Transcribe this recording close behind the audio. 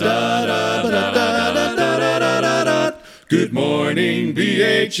Morning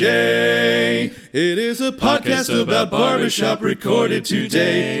BHA. It is a podcast about barbershop recorded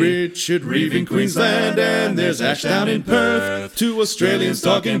today. Richard Reeve in Queensland and there's Ash down in Perth. Two Australians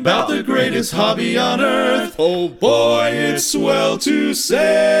talking about the greatest hobby on earth. Oh boy, it's swell to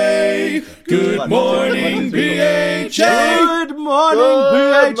say. Good morning BHA. Good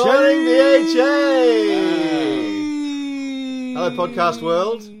morning BHA. Hello podcast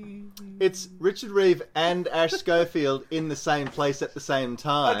world. It's Richard Reeve and Ash Schofield in the same place at the same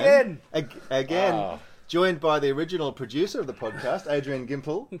time. Again. Oh. Joined by the original producer of the podcast, Adrian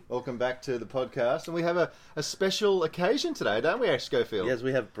Gimple. Welcome back to the podcast. And we have a special occasion today, don't we, Ash Schofield? Yes,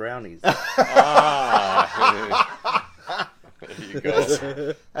 we have brownies. There you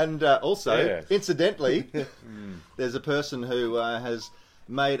go. And also, incidentally, there's a person who has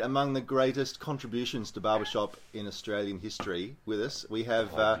made among the greatest contributions to barbershop in Australian history with us. We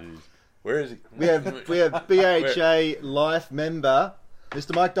have... Where is he? We have BHA Life member,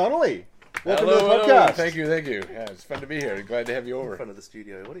 Mr. Mike Donnelly. Welcome to the podcast. Hello. Thank you. Yeah, it's fun to be here. Glad to have you over. In front of the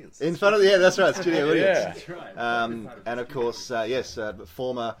studio audience. In front of that's right, studio audience. Yeah. That's right. And of course,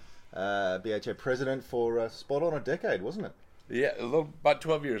 former BHA president for spot on a decade, wasn't it? Yeah, about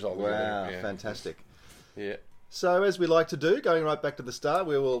 12 years old. Wow, Yeah. fantastic. Yeah. So as we like to do, going right back to the start,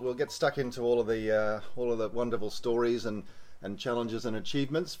 we'll get stuck into all of the wonderful stories and challenges and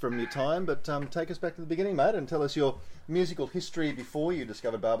achievements from your time, but take us back to the beginning, mate, and tell us your musical history before you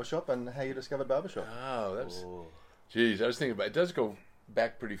discovered barbershop and how you discovered barbershop. Oh, that's... Geez, I was thinking about it. It does go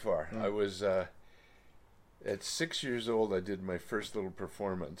back pretty far. I was... at 6 years old, I did my first little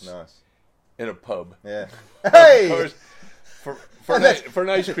performance. Nice. In a pub. Yeah. Hey! Of course, for an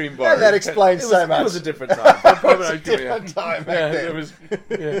ice cream bar. And that explains so much. It was a different time. It was a different time back then.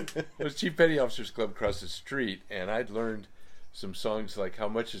 It was Chief Petty Officers Club across the street, and I'd learned some songs like How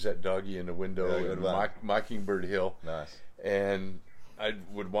Much Is That Doggy in the Window and Mockingbird Hill. Nice. And I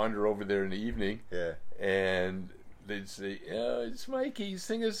would wander over there in the evening. Yeah. And they'd say, it's Mikey,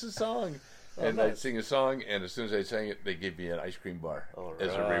 sing us a song. And nice. I'd sing a song, and as soon as I sang it, they gave me an ice cream bar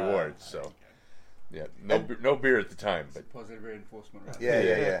as a right. reward. So, yeah, no beer at the time. But Positive reinforcement, right?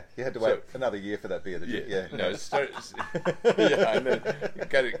 Yeah. You had to wait another year for that beer, did you? yeah. No, it started. Yeah, and then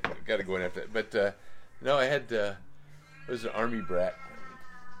got to go in after that. But no, I was an army brat.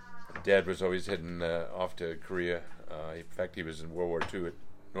 Dad was always heading off to Korea. In fact, he was in World War II at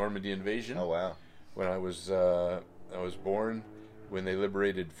Normandy invasion. Oh wow! When I was born, when they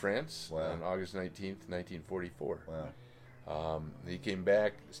liberated France on August 19th, 1944. Wow! He came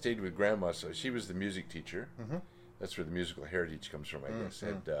back, stayed with Grandma, so she was the music teacher. Mm-hmm. That's where the musical heritage comes from, I guess.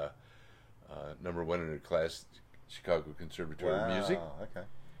 Had number one in her class, Chicago Conservatory of Music. Okay.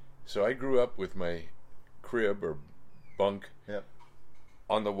 So I grew up with my crib or bunk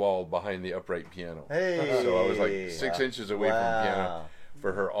on the wall behind the upright piano. Hey! So I was like 6 inches away from the piano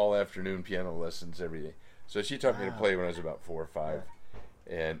for her all afternoon piano lessons every day. So she taught me to play when I was about 4 or 5.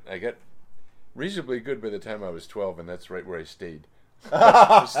 And I got reasonably good by the time I was 12, and that's right where I stayed.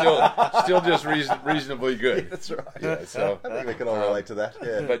 still just reasonably good. That's right. Yeah, so I think we can all relate to that.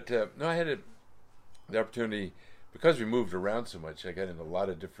 Yeah. But no, I had the opportunity, because we moved around so much, I got into a lot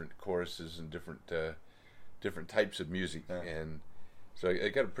of different choruses and different types of music, and so I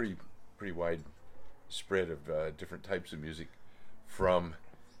got a pretty wide spread of different types of music. From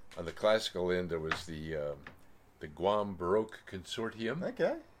on the classical end, there was the Guam Baroque Consortium,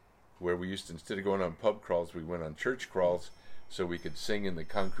 Okay. where we used to, instead of going on pub crawls, we went on church crawls, so we could sing in the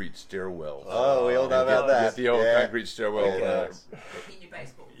concrete stairwells. Oh, we all know about that. Get the old concrete stairwell. In your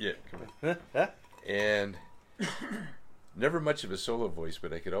baseball. Yeah, come on. And never much of a solo voice,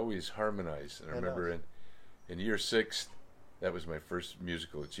 but I could always harmonize. And I remember in year 6, that was my first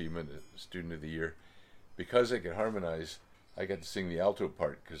musical achievement, student of the year. Because I could harmonize, I got to sing the alto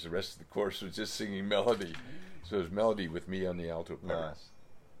part, because the rest of the course was just singing melody. So it was melody with me on the alto part. Nice.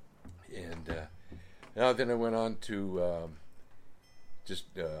 And now then I went on to just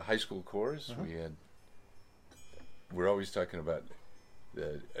high school chorus. We're always talking about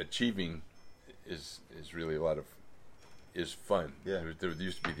achieving is really is fun. Yeah. There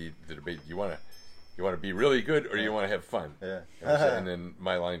used to be the debate: you want to be really good or you want to have fun? Yeah. And then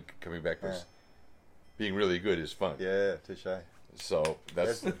my line coming back was, being really good is fun. Yeah, touche. So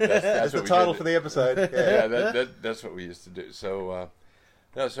that's That's what the we title did. for the episode. Yeah, that's what we used to do. So,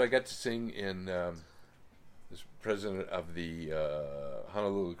 so I got to sing in as president of the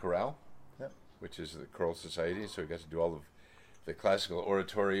Honolulu Chorale, which is the choral society. So I got to do all of the classical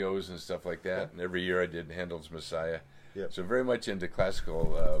oratorios and stuff like that. And every year I did Handel's Messiah. Yep. So very much into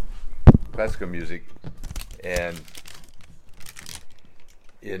classical music. And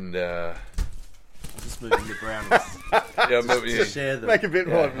in Is this moving the brownies. Yeah, but, To share them. Make a bit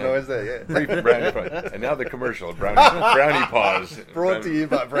more noise there, yeah. brief brownie paws. And now the commercial, brownie paws. Brought to you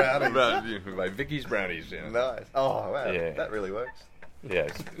by Brownies. By Vicky's Brownies. Yeah. Nice. Oh, wow. Yeah. That really works. Yeah.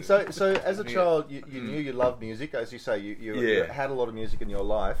 So as a child, you knew you loved music. As you say, you had a lot of music in your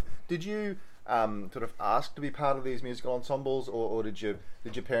life. Did you sort of ask to be part of these musical ensembles, or did your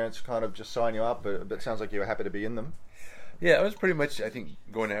parents kind of just sign you up? But it sounds like you were happy to be in them. Yeah, I was pretty much, I think,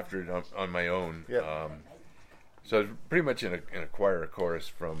 going after it on my own. Yeah. So I was pretty much in a choir, a chorus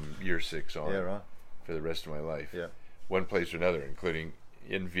from year 6 on. Yeah, right. For the rest of my life. Yeah. One place or another, including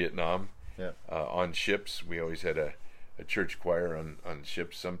in Vietnam. Yeah. On ships, we always had a church choir on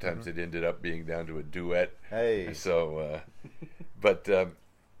ships. Sometimes it ended up being down to a duet. Hey. So, but I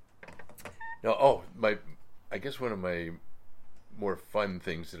guess one of my more fun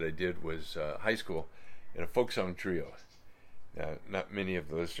things that I did was high school in a folk song trio. Now, not many of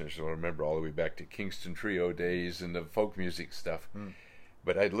the listeners will remember all the way back to Kingston Trio days and the folk music stuff.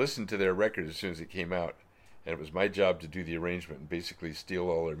 But I'd listened to their record as soon as it came out, and it was my job to do the arrangement and basically steal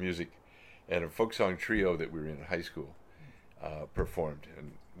all their music. And a folk song trio that we were in high school performed,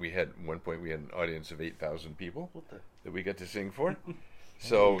 and at one point we had an audience of 8,000 people that we got to sing for.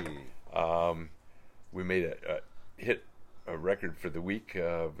 So we made a record for the week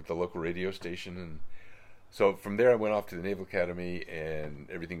with the local radio station, and so from there I went off to the Naval Academy, and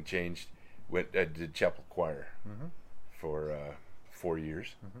everything changed. I did chapel choir for 4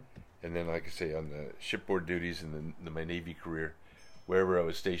 years, and then, like I say, on the shipboard duties and my Navy career, wherever I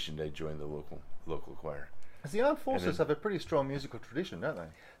was stationed, I joined the local choir. Because the armed forces have a pretty strong musical tradition, don't they?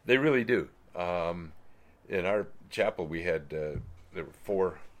 They really do. In our chapel, we had there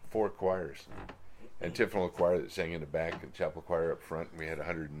were four choirs, and Tifnal choir that sang in the back, and chapel choir up front. And we had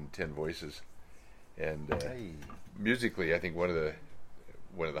 110 voices, and musically, I think one of the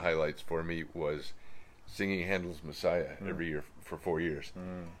highlights for me was singing Handel's Messiah every year for 4 years.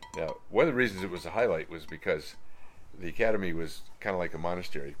 Now, one of the reasons it was a highlight was because the academy was kind of like a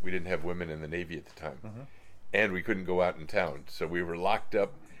monastery. We didn't have women in the Navy at the time, and we couldn't go out in town, so we were locked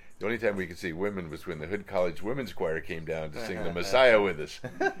up. The only time we could see women was when the Hood College Women's Choir came down to sing the Messiah with us.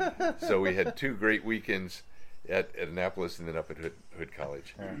 So we had 2 great weekends at Annapolis and then up at Hood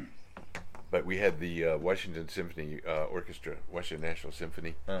College. But we had the Washington Symphony Orchestra, Washington National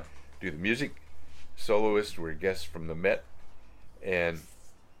Symphony, do the music. Soloists were guests from the Met, and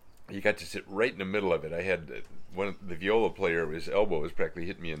you got to sit right in the middle of it. I had the viola player, his elbow was practically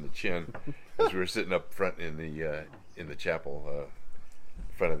hitting me in the chin as we were sitting up front in the chapel,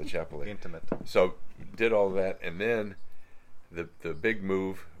 front of the chapel. Intimate. So did all that, and then the big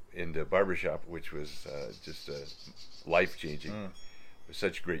move into barbershop, which was just life changing. With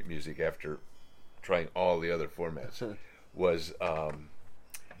such great music after trying all the other formats, was I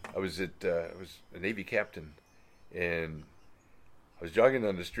was a Navy captain, and I was jogging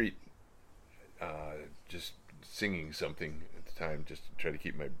on the street, just singing something at the time, just to try to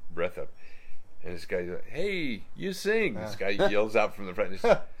keep my breath up. And this guy's like, "Hey, you sing!" This guy yells out from the front. He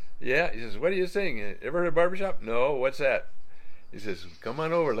says, "Yeah." He says, "What do you sing? Ever heard of barbershop?" "No, what's that?" He says, "Come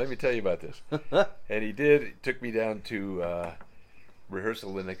on over, let me tell you about this." And he did. He took me down to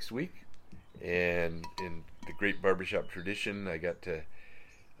rehearsal the next week, and in the great barbershop tradition, I got to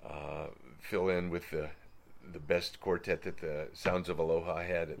fill in with the best quartet that the Sounds of Aloha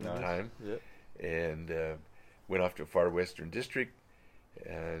had at the time, and went off to a far western district,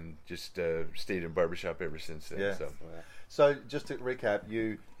 and just stayed in barbershop ever since then. Yeah. So just to recap,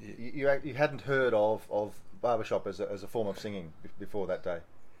 you hadn't heard of barbershop as a form of singing before that day?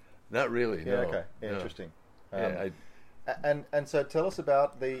 Not really. Yeah. No. Okay. No. Interesting. Yeah, And so tell us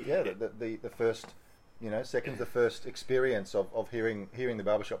about the first, the first experience of hearing the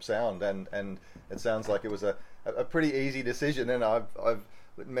barbershop sound, and it sounds like it was a pretty easy decision, and I've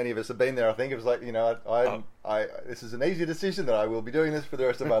many of us have been there. I think it was like, this is an easy decision that I will be doing this for the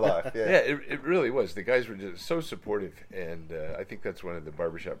rest of my life. Yeah, it really was. The guys were just so supportive, and I think that's one of the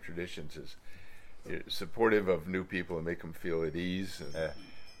barbershop traditions is supportive of new people and make them feel at ease.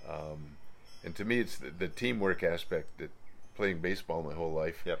 And to me, it's the teamwork aspect that playing baseball my whole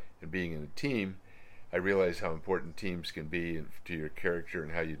life and being in a team, I realize how important teams can be to your character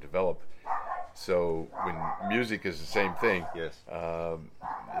and how you develop. So when music is the same thing,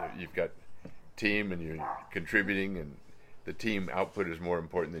 you've got team and you're contributing, and the team output is more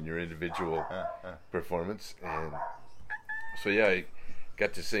important than your individual performance. And so I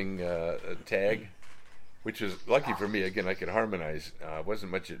got to sing a tag, which was lucky for me. Again, I could harmonize. I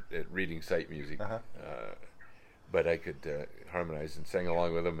wasn't much at reading sight music, but I could harmonize and sang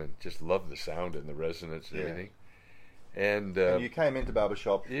along with them, and just loved the sound and the resonance and everything. And you came into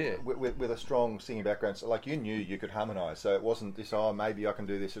barbershop Yeah. with a strong singing background. So, like, you knew you could harmonise. So it wasn't this, oh, maybe I can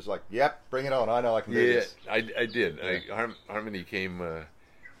do this. It was like, yep, bring it on. I know I can do Yeah, this. I did. Yeah. Harmony came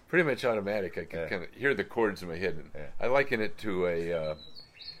pretty much automatic. I could kind of hear the chords in my head. And I liken it to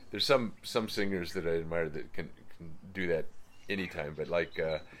there's some singers that I admire that can do that anytime, but like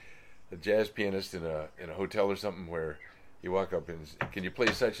a jazz pianist in a hotel or something where you walk up and can you play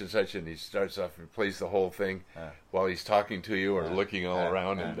such and such, and he starts off and plays the whole thing while he's talking to you or looking all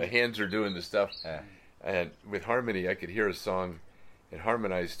around, and the hands are doing the stuff. And with Harmony, I could hear a song and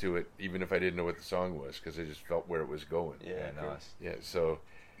harmonize to it, even if I didn't know what the song was, because I just felt where it was going. Yeah, nice. Yeah, so,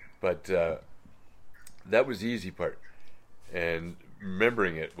 but that was the easy part, and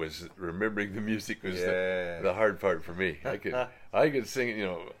remembering the music was the hard part for me. I could sing,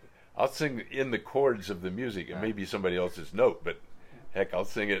 I'll sing in the chords of the music. It may be somebody else's note, but heck, I'll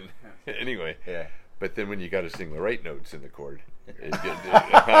sing it anyway. Yeah. But then when you got to sing the right notes in the chord, that's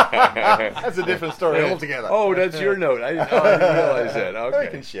a different story altogether. Oh, that's your note. I didn't realize that. Okay. We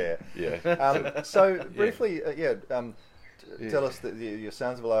can share. Yeah. So briefly, tell us your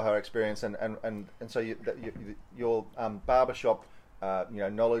Sounds of Aloha experience, and so your barbershop,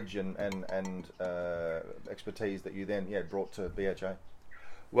 knowledge and expertise that you then brought to BHA.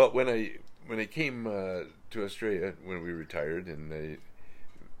 Well, when I came to Australia when we retired, and they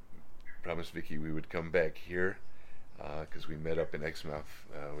promised Vicky we would come back here because we met up in Exmouth,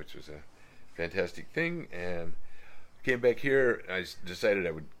 which was a fantastic thing, and came back here. I decided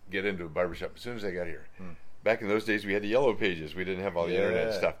I would get into a barbershop as soon as I got here. Back in those days, we had the yellow pages. We didn't have all the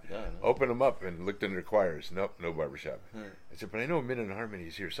internet stuff. Open them up and looked under choirs. Nope, no barbershop. I said, but I know Minute and Harmony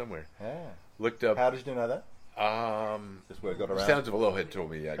is here somewhere. Looked up. How did you know that? Just where it got around. Sounds of Aloha had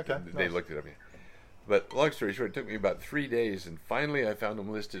told me. They looked it up. But long story short, it took me about 3 days, and finally I found them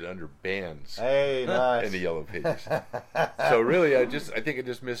listed under bands. Hey, nice. In the yellow pages. So really, I think I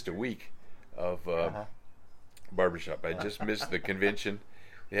just missed a week of barbershop. I just missed the convention.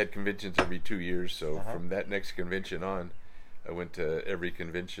 They had conventions every 2 years, so from that next convention on, I went to every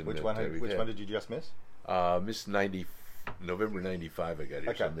convention. Which one did you just miss? Missed November 95 I got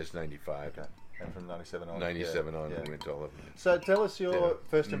here, so I missed 95. Okay. And from 97 on. 97 on, we went to all of them. So tell us your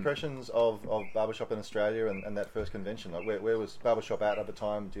first impressions of barbershop in Australia and that first convention. Like where was barbershop at the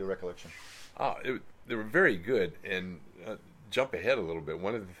time, to your recollection? They were very good, and jump ahead a little bit.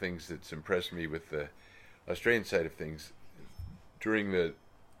 One of the things that's impressed me with the Australian side of things, during the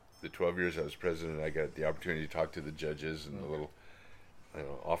 12 years I was president, I got the opportunity to talk to the judges and a little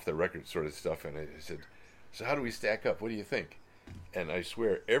off the record sort of stuff, and I said, so how do we stack up? What do you think? And I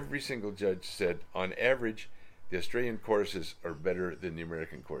swear every single judge said, on average, the Australian choruses are better than the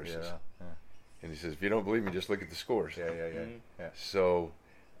American choruses. And he says, if you don't believe me, just look at the scores. So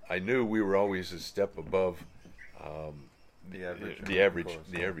I knew we were always a step above the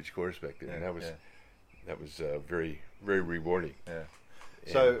average chorus back then, and that was very, very rewarding.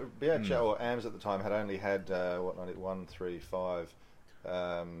 So BHA or AMS at the time had only had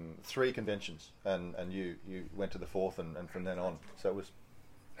 3 conventions, and you went to the 4th, and from then on. So it was,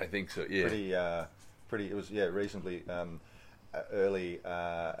 I think so. Yeah. Pretty. It was reasonably early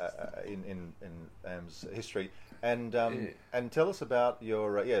in AMS history, and tell us about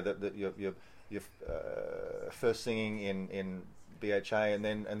your your first singing in BHA, and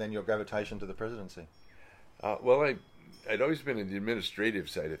then your gravitation to the presidency. Well, I'd always been in the administrative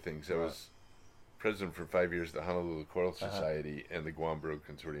side of things. I was president for 5 years of the Honolulu Choral Society and the Guam Brogue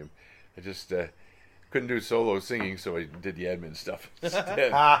Consortium. I just couldn't do solo singing, so I did the admin stuff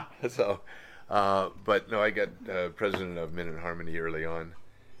instead. So, but no, I got president of Minute and Harmony early on,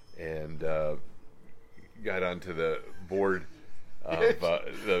 and got onto the board of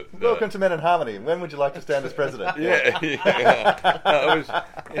the Welcome to Minute and Harmony. When would you like to stand as president? It was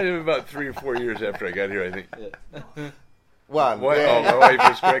about 3 or 4 years after I got here, I think. One. Oh, my wife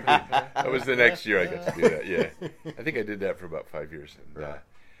was correct. That was the next year I got to do that. Yeah, I think I did that for about 5 years.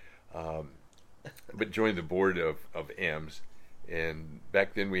 And, but joined the board of AMS, and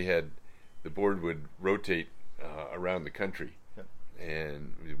back then the board would rotate around the country,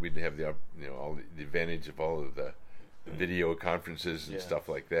 and we'd have all the advantage of all of the video conferences and stuff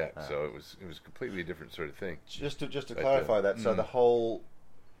like that. So it was a completely different sort of thing. Just to clarify that, so the whole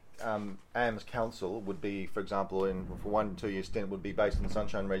AMS Council would be, for example, for 1 2 year stint would be based in the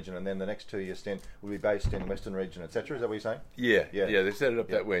Sunshine Region, and then the next 2 year stint would be based in Western Region, etc. Is that what you're saying? Yeah. They set it up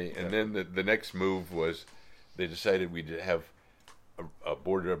that way, and then the next move was they decided we'd have a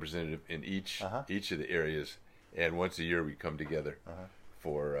board representative in each of the areas, and once a year we'd come together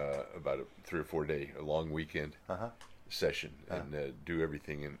for about a 3 or 4 day, a long weekend. session and do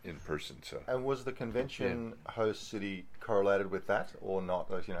everything in person. So. And was the convention host city correlated with that or not?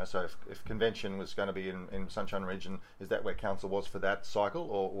 So if convention was going to be in Sunshine Region, is that where council was for that cycle,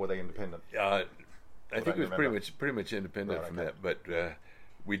 or were they independent? I think it was pretty much independent from that. But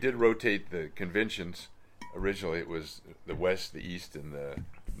we did rotate the conventions. Originally, it was the west, the east, and the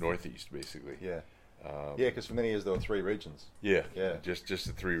northeast, basically. Yeah. Because for many years there were 3 regions. Yeah. Just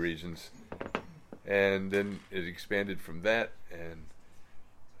the 3 regions. And then it expanded from that, and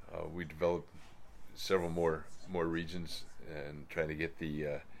we developed several more regions, and trying to get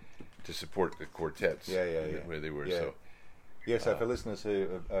to support the quartets where they were. Yeah. So for listeners who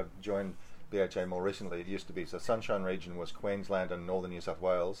have joined BHA more recently, it used to be Sunshine Region was Queensland and Northern New South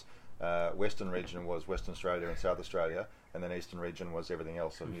Wales. Western Region was Western Australia and South Australia, and then Eastern Region was everything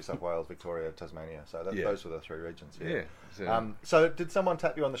else of New South Wales, Victoria, Tasmania. So those were the 3 regions. So did someone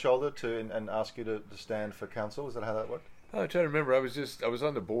tap you on the shoulder and ask you to stand for council? Is that how that worked? I'm trying to remember. I was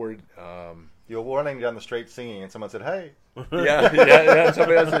on the board. You were running down the street singing, and someone said, "Hey." Yeah.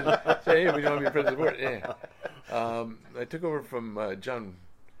 Somebody else said, "Hey, we don't want to be president of the board." Yeah. I took over from John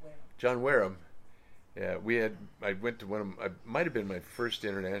Wareham. Yeah, I went to one of I might have been my first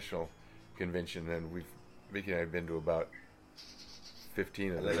international convention, and Vicky and I have been to about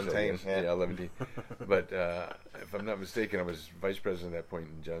 15 of those. 11. Yeah, 11. But if I'm not mistaken, I was vice president at that point,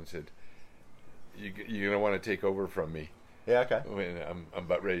 and John said, "You're gonna want to take over from me." Yeah, okay. When I'm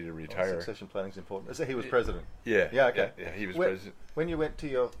about ready to retire. Succession planning is important. So he was president. Yeah. Yeah, okay. Yeah, he was president. When you went to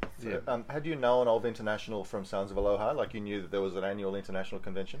your, had you known of International from Sounds of Aloha? Like you knew that there was an annual international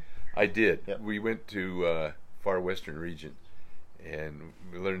convention? I did. Yep. We went to Far Western Region, and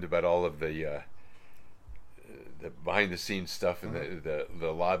we learned about all of the behind the scenes stuff and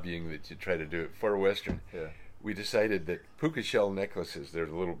the lobbying that you try to do at Far Western. Yeah. We decided that puka shell necklaces, they're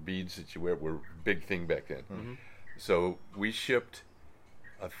the little beads that you wear, were a big thing back then. Mm-hmm. So we shipped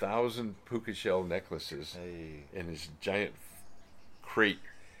 1,000 puka shell necklaces in this giant crate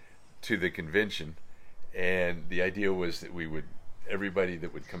to the convention, and the idea was that everybody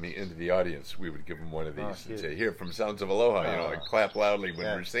that would come into the audience, we would give them one of these and say, "Here, from Sounds of Aloha," and clap loudly when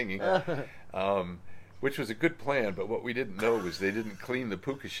we're singing. Which was a good plan, but what we didn't know was they didn't clean the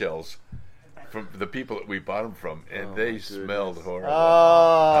puka shells from the people that we bought them from, and they smelled horrible.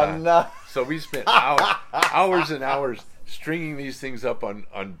 Oh, no. So we spent hours and hours stringing these things up on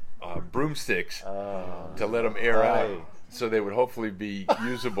broomsticks to let them air out, so they would hopefully be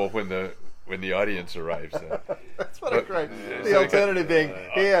usable when the audience arrives. That's what a great. The alternative being,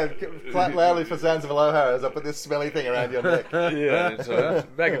 clap loudly for Sounds of Aloha as I put this smelly thing around your neck. Yeah, and so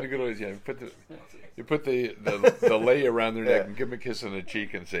back in the good old days, you put the lei around their neck and give them a kiss on the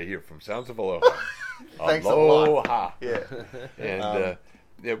cheek and say, "Here, from Sounds of Aloha." Thanks Aloha. a lot. Yeah. And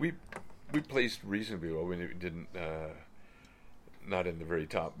we placed reasonably well. We didn't not in the very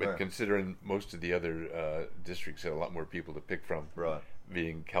top, but considering most of the other districts had a lot more people to pick from, right?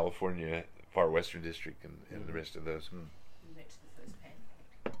 Being California, Far Western District, and the rest of those. We went to the first Pan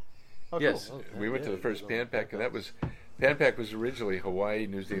Pac. Oh, yes, cool. we went to the first Pan Pac, and that was Pan Pac was originally Hawaii,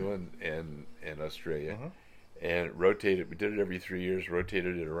 New Zealand, and Australia, and it rotated. We did it every 3 years,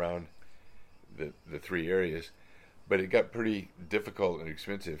 rotated it around the 3 areas, but it got pretty difficult and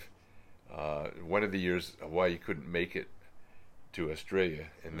expensive. One of the years, Hawaii couldn't make it to Australia,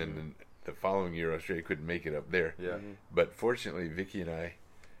 and then the following year, Australia couldn't make it up there. Yeah. But fortunately, Vicky and I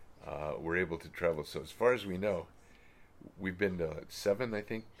were able to travel. So as far as we know, we've been to 7, I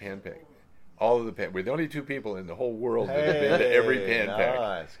think, Pan Pac. All of the Pan. We're the only 2 people in the whole world that have been to every Pan Pac.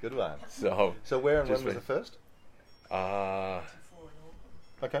 Nice, good one. So where and when was the first? Okay.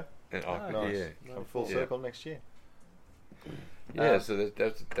 And Nice. Come full circle next year. Yeah, so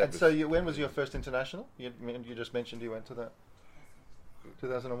that's. And so when was your first international? You just mentioned you went to that.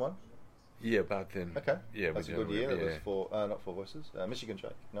 2001. Yeah, about then. Okay. Yeah, that's a good year. It was not Four Voices. Michigan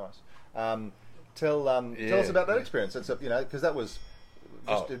Shake. Nice. Tell us about that experience. It's because that was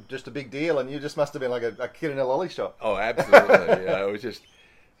just a big deal, and you just must have been like a kid in a lolly shop. Oh, absolutely. Yeah, it was just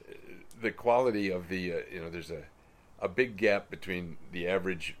the quality of the. There's a big gap between the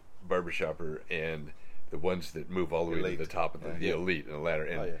average barbershopper and the ones that move all the way to the top of the elite and the ladder.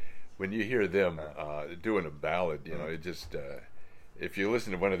 And when you hear them doing a ballad, it just. If you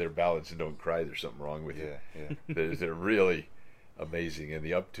listen to one of their ballads and don't cry, there's something wrong with you. They're really amazing, and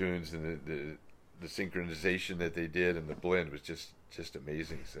the uptunes and the synchronization that they did and the blend was just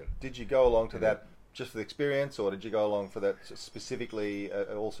amazing. So, did you go along to that just for the experience, or did you go along for that specifically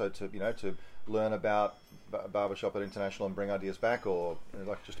also to to learn about barbershop at International and bring ideas back, or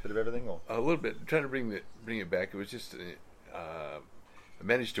like just a bit of everything, or a little bit? Trying to bring it back. It was just I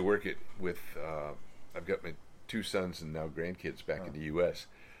managed to work it with. I've got my 2 sons and now grandkids back in the U.S.,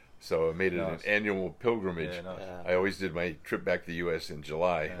 so I made it an annual pilgrimage. Yeah, nice. I always did my trip back to the U.S. in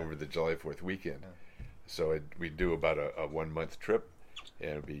July over the July 4th weekend. So we'd do about a 1 month trip,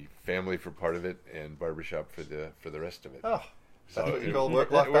 and it'd be family for part of it and barbershop for the rest of it. Oh, so that's what you call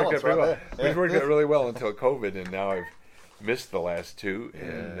work-life it worked balance out pretty right well. there. It worked out really well until COVID, and now I've missed the last 2,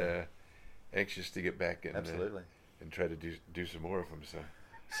 and anxious to get back and Absolutely. And try to do some more of them.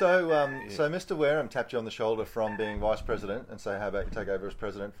 So, Mr. Wareham tapped you on the shoulder from being vice president and say, "How about you take over as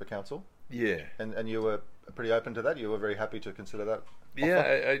president for council?" Yeah, And you were pretty open to that. You were very happy to consider that. yeah.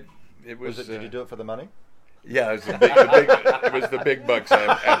 offer? It was. Did you do it for the money? Yeah, it was it was the big bucks.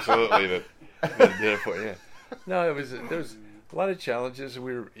 Absolutely that did it for. Yeah. No, there was a lot of challenges.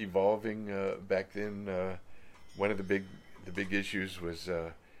 We were evolving back then. One of the big issues was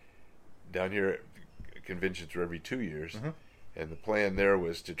down here. Conventions were every 2 years, and the plan there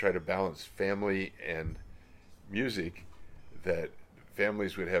was to try to balance family and music. That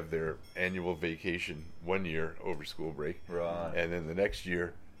families would have their annual vacation 1 year over school break, Right. and then the next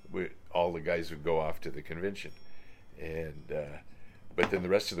year, all the guys would go off to the convention, and but then the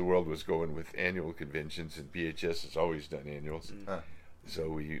rest of the world was going with annual conventions, and PHS has always done annuals, so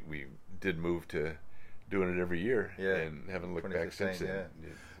we did move to doing it every year, and haven't looked back since then. Yeah.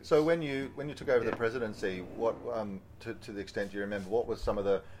 So when you took over the presidency, what to the extent you remember, what was some of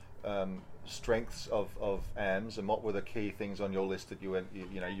the strengths of AMS, and what were the key things on your list that you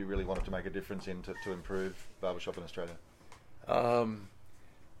really wanted to make a difference in to improve barbershop in Australia?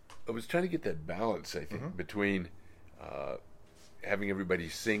 I was trying to get that balance, I think, between having everybody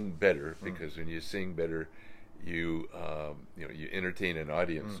sing better, because when you sing better, you entertain an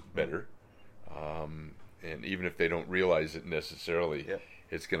audience better, and even if they don't realize it necessarily,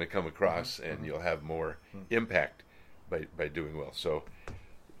 it's going to come across, and you'll have more impact by doing well. So,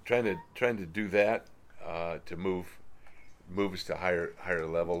 trying to do that to move us to higher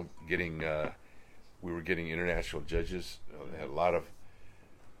level. We were getting international judges. They had a lot of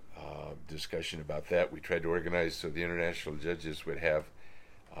discussion about that. We tried to organize so the international judges would have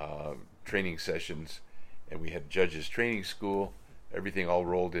training sessions, and we had judges training school, everything all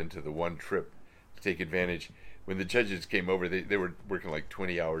rolled into the one trip to take advantage. When the judges came over, they were working like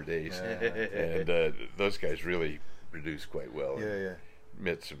 20-hour days, and those guys really produced quite well.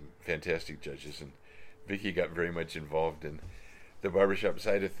 Met some fantastic judges, and Vicky got very much involved in the barbershop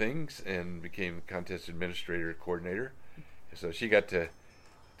side of things and became contest administrator coordinator. So she got to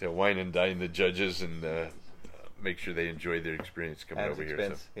wine and dine the judges and make sure they enjoyed their experience coming over here.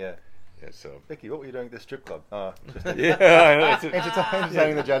 So. Yeah, so Vicky, what were you doing at the strip club?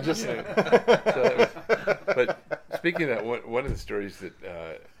 Entertaining the judges. But speaking of that, one of the stories that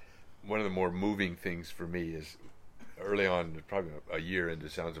one of the more moving things for me is early on, probably a year into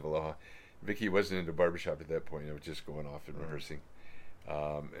Sounds of Aloha, Vicky wasn't into barbershop at that point. I was just going off and rehearsing,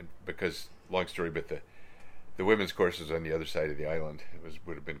 and because long story, but the women's course was on the other side of the island. It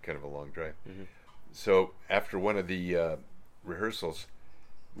would have been kind of a long drive. So after one of the rehearsals,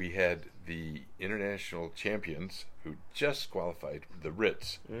 we had the international champions who just qualified, the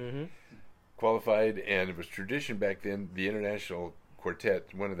Ritz, qualified, and it was tradition back then. The international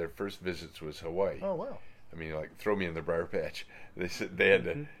quartet, one of their first visits was Hawaii. Oh wow! I mean, like, throw me in the briar patch. They said they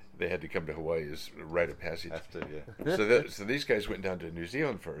had to come to Hawaii as a rite of passage. So these guys went down to New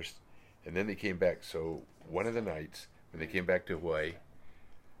Zealand first, and then they came back. So one of the nights when they came back to Hawaii,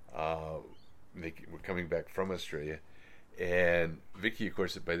 they were coming back from Australia. And Vicky, of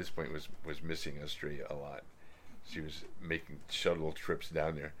course, by this point was missing Australia a lot. She was making shuttle trips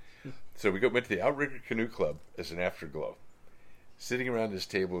down there. So we went to the Outrigger Canoe Club as an afterglow, sitting around this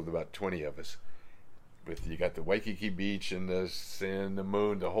table with about 20 of us. You got the Waikiki Beach and the sun, the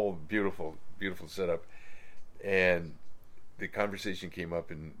moon, the whole beautiful, beautiful setup. And the conversation came up,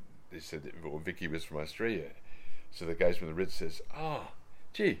 and they said that, well, Vicky was from Australia. So the guys from the Ritz says,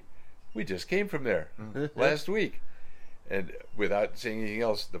 gee, we just came from there last week. And without saying anything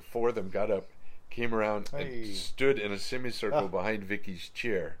else, the four of them got up, came around, and stood in a semicircle behind Vicky's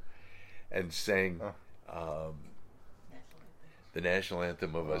chair and sang the national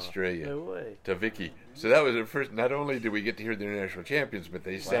anthem of Australia to Vicky. So that was the first. Not only did we get to hear the international champions, but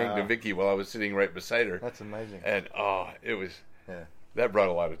they sang to Vicky while I was sitting right beside her. That's amazing. And it was that brought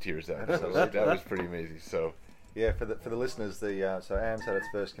a lot of tears out. So that was pretty amazing. So. Yeah, for the listeners, so AMS had its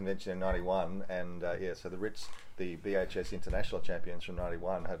first convention in '91, and so the Ritz, the BHS International Champions from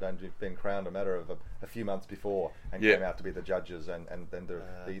 '91, had only been crowned a matter of a few months before, and came out to be the judges, and then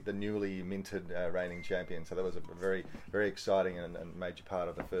the newly minted reigning champion. So that was a very, very exciting and major part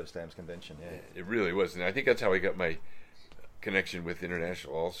of the first AMS convention. Yeah, it really was, and I think that's how I got my connection with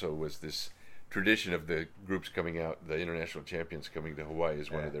international. Also, was this tradition of the groups coming out, the international champions coming to Hawaii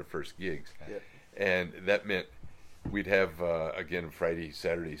is one of their first gigs. Yeah. And that meant we'd have, again, Friday,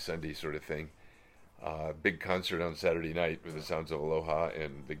 Saturday, Sunday sort of thing. Big concert on Saturday night with the Sounds of Aloha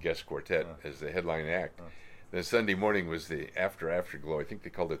and the guest quartet as the headline act. Then Sunday morning was the afterglow. I think they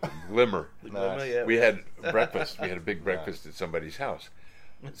called it the Glimmer. The Glimmer, yeah. We had breakfast. We had a big breakfast at somebody's house.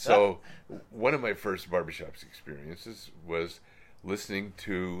 So one of my first barbershops experiences was listening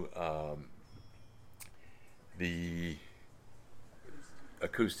to the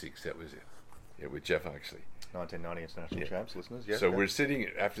acoustics. That was it. Yeah, with Jeff Oxley. 1990 International Champs, listeners. Yeah. So we're sitting,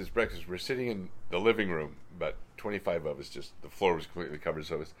 after this breakfast, we're sitting in the living room, about 25 of us, just the floor was completely covered,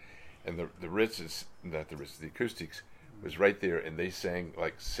 so it was, and the Ritz's, not the Ritz, the acoustics was right there, and they sang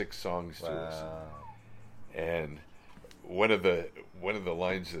like 6 songs to us. And one of the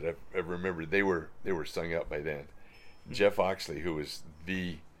lines that I remember, they were sung out by then. Jeff Oxley, who was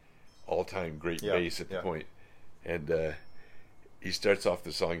the all-time great bass at the point, and he starts off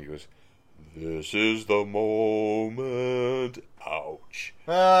the song. He goes, "This is the moment." Ouch!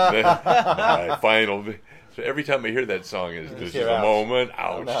 My final. So every time I hear that song, is "This is the moment."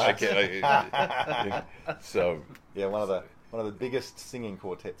 Ouch! I can't. So yeah, one of the biggest singing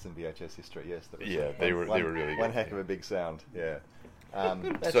quartets in VHS history. Yes, that was they were really good. One heck of a big sound. Yeah.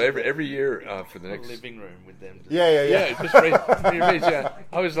 So every year for the next living room with them. Yeah, just right. Yeah,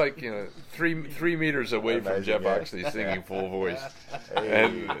 I was like 3 meters away from Jeff Oxley singing full voice,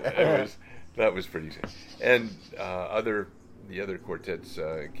 and that was pretty good. And the other quartets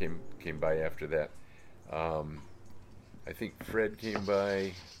came by after that. I think Fred came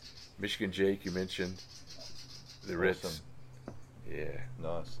by, Michigan Jake you mentioned, the Ritz. Awesome. Yeah.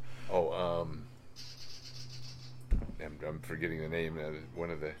 Nice. Oh, I'm forgetting the name. One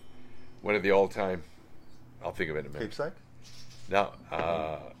of the all-time. I'll think of it in a minute. Keepsake. No.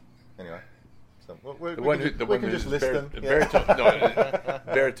 Anyway, so we can just list them.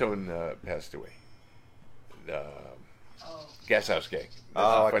 Baritone passed away. Gas House Gang.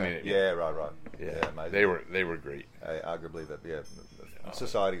 Okay. Funny name. Yeah, right. Yeah, amazing. they were great. Arguably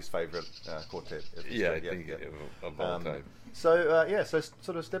society's favourite quartet. I think of all time. So so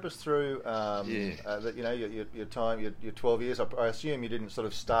sort of step us through that. Your time, your 12 years. I assume you didn't sort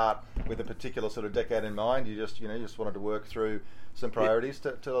of start with a particular sort of decade in mind. You just wanted to work through some priorities.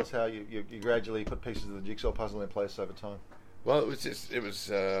 Tell us how you gradually put pieces of the jigsaw puzzle in place over time. Well, it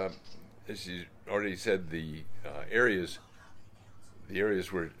was as you already said, the areas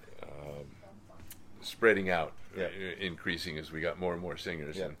were spreading out, increasing as we got more and more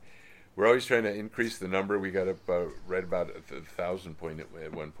singers. And we're always trying to increase the number. We got up right about 1,000 point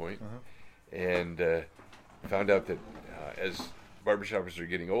at one point, and found out that as barbershoppers are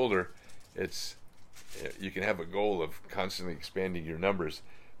getting older, you can have a goal of constantly expanding your numbers,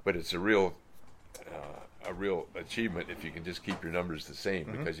 but it's a real achievement if you can just keep your numbers the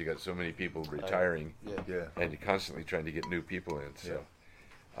same, because you got so many people retiring, and you're constantly trying to get new people in. So,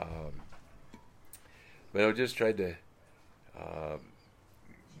 but I just tried to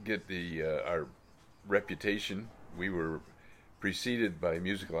get our reputation. We were preceded by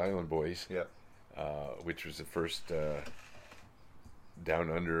Musical Island Boys, which was the first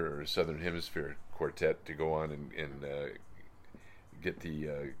down under or Southern Hemisphere quartet to go on and get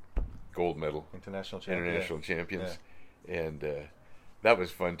the gold medal, international champions, and that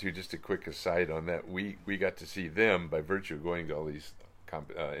was fun too. Just a quick aside on that, we got to see them by virtue of going to all these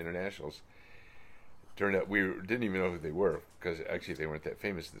internationals. Turned out we didn't even know who they were, because actually they weren't that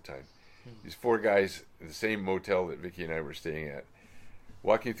famous at the time. These 4 guys in the same motel that Vicky and I were staying at,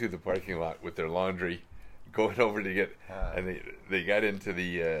 walking through the parking lot with their laundry, going over to get, and they got into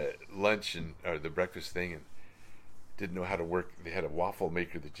the lunch or the breakfast thing and didn't know how to work. They had a waffle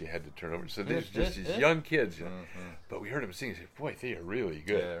maker that you had to turn over. So there's just these young kids, but we heard them sing and said, "Boy, they are really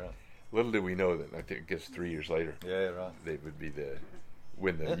good." Yeah, right. Little did we know that I think it gets 3 years later, they would be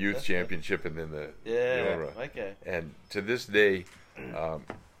win the youth championship and then the okay. And to this day,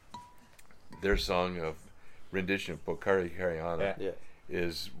 their song of rendition of Pokari Kariana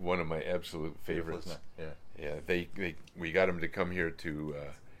is one of my absolute favorites. We got them to come here to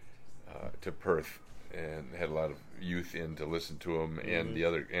Perth and had a lot of youth in to listen to them and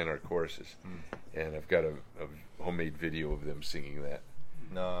our choruses, and I've got a homemade video of them singing that.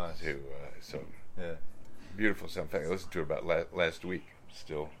 Nice. Too, beautiful sound. In fact, I listened to it about last week.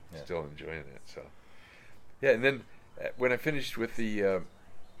 Still enjoying it. So, and then when I finished with the,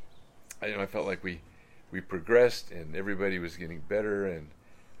 I felt like we progressed and everybody was getting better, and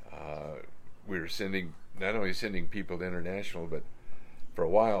we were not only sending people to international, but for a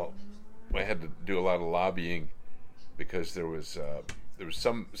while I had to do a lot of lobbying, because there was there was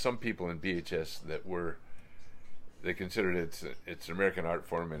some people in BHS that they considered it's an American art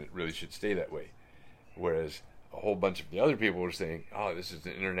form and it really should stay that way, whereas a whole bunch of the other people were saying, "Oh, this is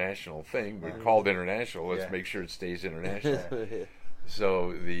an international thing. We're called international. Let's make sure it stays international."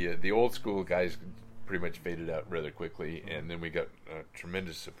 So the old school guys pretty much faded out rather quickly, and then we got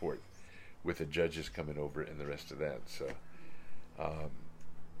tremendous support with the judges coming over and the rest of that. So I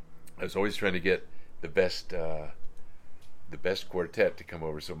was always trying to get the best quartet to come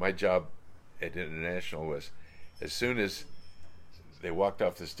over. So my job at International was, as soon as they walked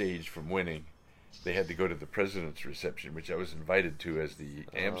off the stage from winning, they had to go to the president's reception, which I was invited to as the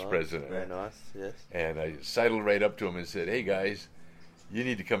AMPS president. Very nice, yes. And I sidled right up to him and said, "Hey guys, you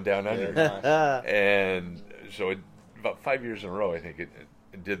need to come down under." Nice. And so about 5 years in a row, I think it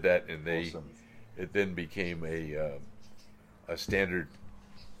did that, and Awesome. it then became a standard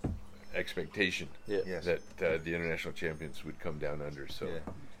expectation Yes. that the international champions would come down under. So Yeah.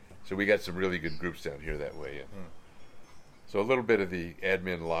 so we got some really good groups down here that way. And so a little bit of the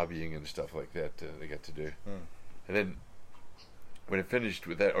admin lobbying and stuff like that they got to do. And then when it finished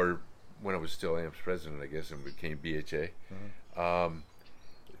with that, or when I was still AMPS president, I guess, and became BHA,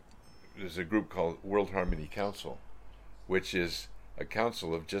 there's a group called World Harmony Council, which is a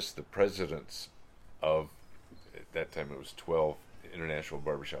council of just the presidents of, at that time it was 12 international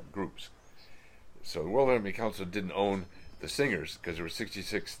barbershop groups. So the World Harmony Council didn't own the singers, because there were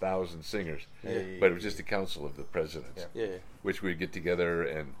 66,000 singers, but it was just a council of the presidents, which we'd get together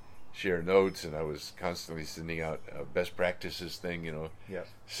and share notes, and I was constantly sending out a best practices thing,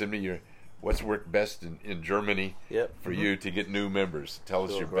 send me what's worked best in Germany for you to get new members. Tell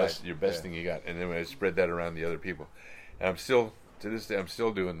us your best thing you got, and then I spread that around the other people. And I'm still, to this day, I'm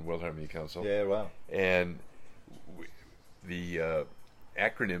still doing World Harmony Council. Yeah, wow. And the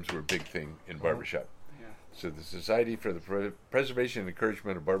acronyms were a big thing in barbershop. So the Society for the Preservation and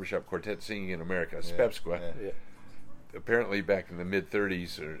Encouragement of Barbershop Quartet Singing in America, SPEPSQA, apparently back in the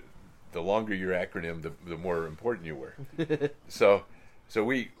mid-30s, or the longer your acronym, the more important you were. So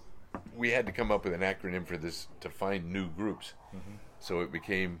we had to come up with an acronym for this to find new groups. So it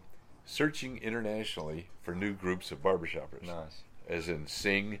became Searching Internationally for New Groups of Barbershoppers. Nice. As in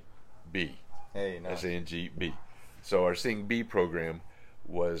Sing B. Hey, nice. SANGB. So our Sing B program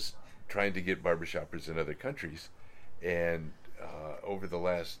was trying to get barbershoppers in other countries, and over the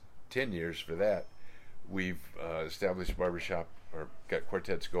last 10 years for that, we've established barbershop, or got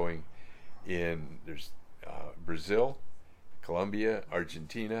quartets going in Brazil, Colombia,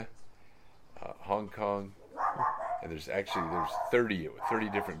 Argentina, Hong Kong, and there's 30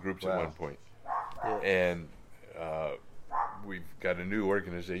 different groups at one point. And we've got a new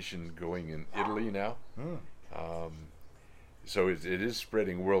organization going in Italy now. So it is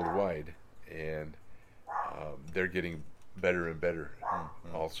spreading worldwide, and they're getting better and better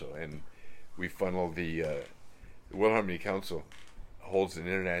also. And we funnel the World Harmony Council holds an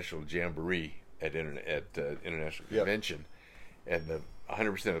international jamboree at international convention, and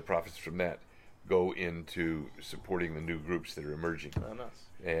 100% of the profits from that go into supporting the new groups that are emerging. Oh, nice.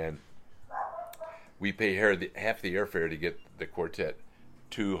 And we pay half the airfare to get the quartet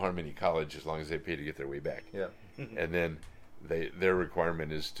to Harmony College, as long as they pay to get their way back. And then their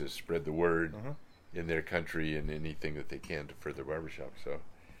requirement is to spread the word in their country and anything that they can to further barbershop. So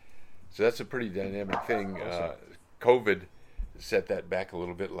that's a pretty dynamic thing. Awesome. COVID set that back a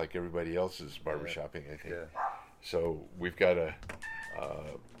little bit, like everybody else's barbershopping, I think. So we've got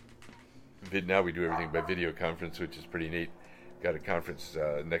now we do everything by video conference, which is pretty neat. Got a conference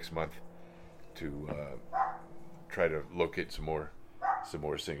next month to try to locate some more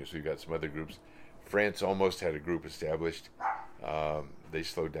singers. We've got some other groups. France almost had a group established. They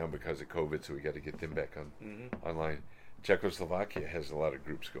slowed down because of COVID, so we got to get them back online. Czechoslovakia has a lot of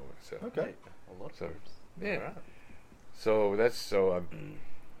groups going. So Okay. A lot of So, groups. yeah. All right. So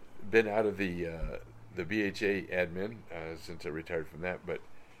I've been out of the BHA admin since I retired from that, but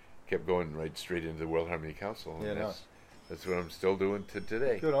kept going right straight into the World Harmony Council. And Yeah, nice. That's what I'm still doing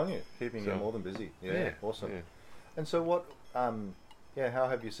today. Good on you. Keeping you So- more than busy. Yeah, Yeah, awesome. yeah. And so what, how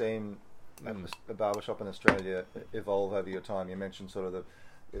have you seen the barbershop in Australia evolve over your time? You mentioned sort of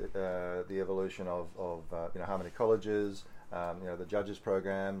the evolution of Harmony Colleges, the judges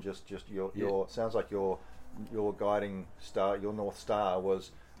program, just your sounds like your guiding star, your North Star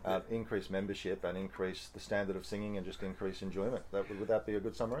was increase membership and increase the standard of singing and just increase enjoyment. Would that be a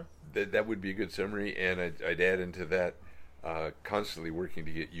good summary? That would be a good summary, and I'd add into that constantly working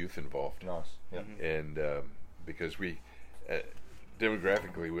to get youth involved. Nice. Yeah. And because we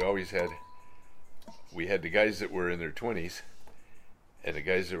demographically we always had the guys that were in their 20s and the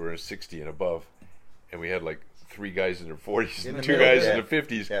guys that were 60 and above, and we had like 3 guys in their 40s In and the 2 middle, guys yeah. in their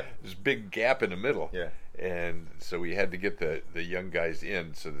 50s. Yeah. There's a big gap in the middle. Yeah. And so we had to get the young guys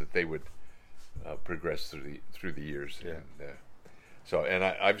in so that they would progress through the years. Yeah. And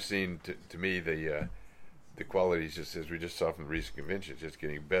I've seen, to me, the qualities, just as we just saw from the recent convention, just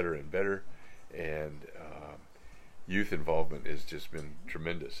getting better and better, and youth involvement has just been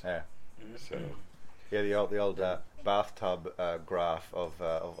tremendous. Yeah. So Yeah, the old bathtub graph of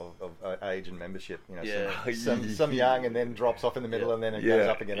age and membership. You know, Yeah. some young and then drops off in the middle, and then it goes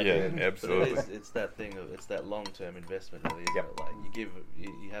up again at the end. absolutely. It's that thing of it's that long-term investment, really. Isn't Yep. it? Like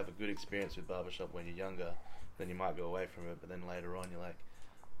you have a good experience with barbershop when you're younger, then you might go away from it, but then later on you're like,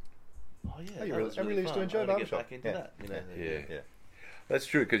 oh yeah, Oh, you that really- was I really really used to fun. enjoy I wanna barbershop. Get back into Yeah. that. You know, Yeah. Yeah. That's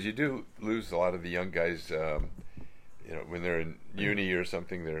true, because you do lose a lot of the young guys. You know, when they're in uni or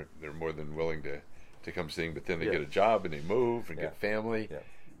something, they're more than willing to come sing, but then they Yeah. get a job and they move and Yeah. get family. Yeah.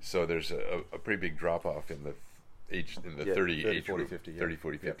 So there's a pretty big drop off in the age, in the 30 age 40, group, 50, yeah. 30,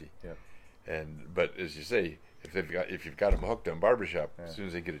 40, 50. Yeah. But as you say, if you've got them hooked on barbershop, Yeah. as soon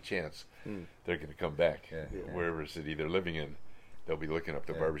as they get a chance, they're going to come back. Yeah. Yeah. Wherever city they're living in, they'll be looking up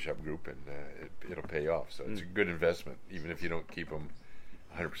the Yeah. barbershop group, and it'll pay off. So it's a good investment, even if you don't keep them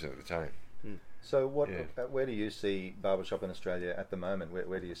 100% of the time. So, Yeah. where do you see barbershop in Australia at the moment?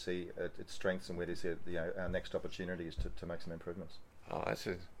 Where do you see its strengths, and where do you see our next opportunities to make some improvements? Oh,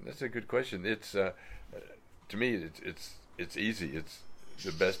 that's a good question. It's to me, it's easy. It's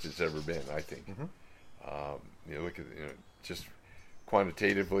the best it's ever been, I think. You know, look at just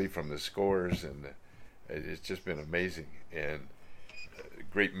quantitatively from the scores, and it's just been amazing, and a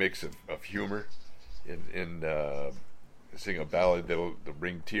great mix of humor in sing a ballad that'll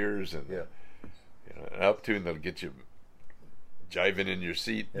bring tears, and Yeah. an up tune that'll get you jiving in your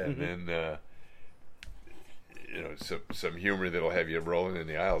seat, Yeah. and then some humor that'll have you rolling in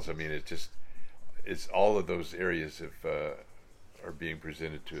the aisles. I mean, it's all of those areas are being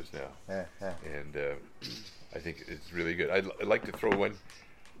presented to us now. Yeah. And I think it's really good. I'd like to throw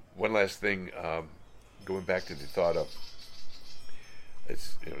one last thing, going back to the thought of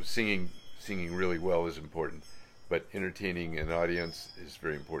it's singing really well is important, but entertaining an audience is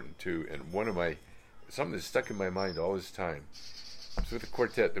very important too. And something that's stuck in my mind all this time. So with a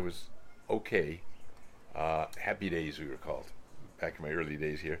quartet that was okay, Happy Days we were called back in my early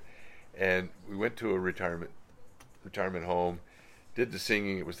days here, and we went to a retirement home, did the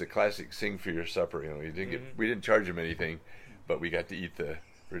singing. It was the classic "sing for your supper." We didn't charge them anything, but we got to eat the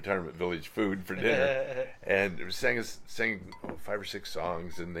retirement village food for dinner, and it was sang 5 or 6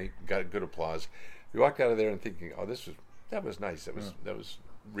 songs, and they got good applause. We walked out of there and thinking, "Oh, that was nice. That was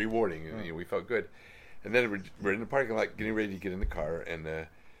rewarding, and we felt good." And then we're in the parking lot, getting ready to get in the car, and the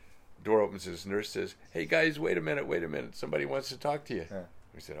door opens. This nurse says, "Hey guys, wait a minute! Somebody wants to talk to you." Yeah.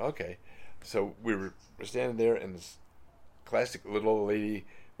 We said, "Okay." So we're standing there, and this classic little old lady,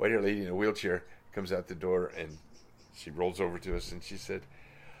 white-haired lady in a wheelchair, comes out the door, and she rolls over to us, and she said,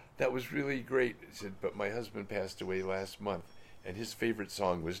 "That was really great." She said, "But my husband passed away last month, and his favorite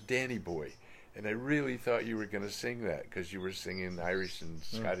song was Danny Boy, and I really thought you were going to sing that because you were singing Irish and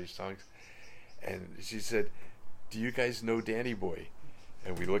Scottish songs." And she said, "Do you guys know Danny Boy?"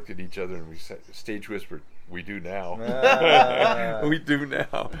 And we looked at each other and we stage whispered, "We do now." We do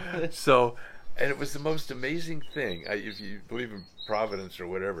now. So, and it was the most amazing thing. If you believe in Providence or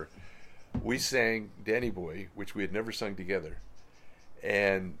whatever, we sang Danny Boy, which we had never sung together,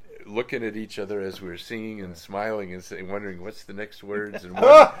 and looking at each other as we were singing and smiling and saying, wondering what's the next words. And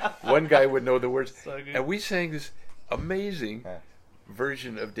one guy would know the words. So good. And we sang this amazing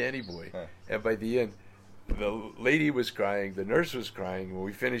version of Danny Boy. And by the end, the lady was crying, the nurse was crying. When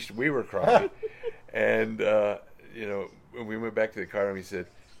we finished, we were crying. And, when we went back to the car, and we said,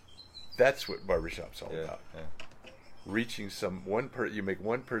 that's what barbershop's all about. Reaching you make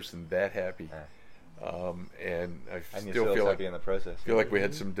one person that happy. And I And still yourselves feel happy in the process. we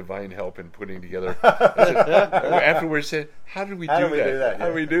had some divine help in putting together. Afterwards, said, "How did we do that? How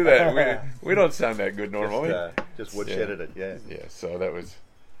do we do that? We don't sound that good normally." Just woodshedded it. Yeah. Yeah. So that was.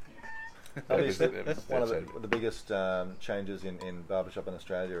 Obviously, that's one of it. the biggest changes in barbershop in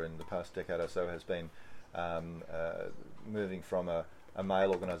Australia in the past decade or so has been moving from a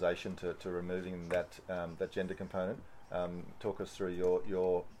male organisation to removing that gender component. Talk us through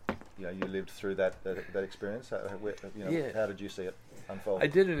your you lived through that experience. How did you see it unfold? I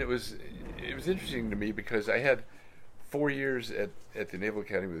did, and it was interesting to me because I had 4 years at the Naval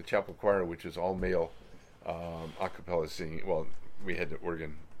Academy with the Chapel Choir, which was all male a cappella singing. Well, we had the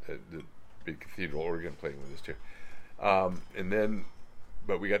organ, the big cathedral organ playing with us too.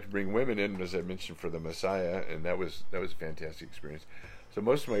 But we got to bring women in, as I mentioned, for the Messiah, and that was a fantastic experience. So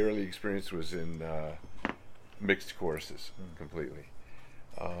most of my early experience was in mixed choruses completely.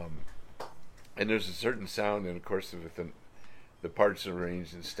 And there's a certain sound, and of course the parts are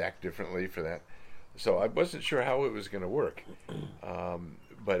arranged and stacked differently for that. So I wasn't sure how it was going to work,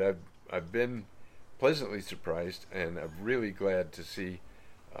 but I've been pleasantly surprised, and I'm really glad to see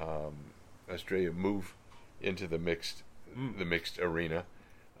Australia move into the mixed arena.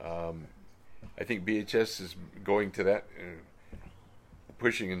 I think BHS is going to that,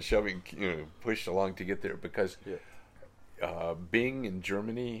 pushing and shoving, pushed along to get there because. Yeah. Being in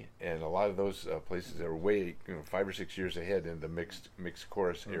Germany and a lot of those places are way 5 or 6 years ahead in the mixed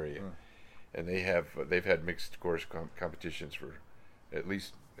chorus area, and they've had mixed chorus competitions for at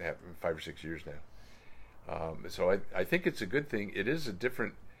least 5 or 6 years now. So I think it's a good thing. It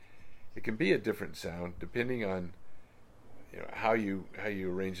can be a different sound depending on how you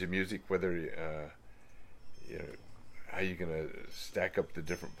arrange the music, whether how you're going to stack up the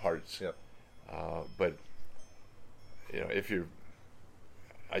different parts. Yep. But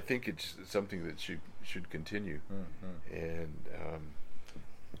I think it's something that should continue. And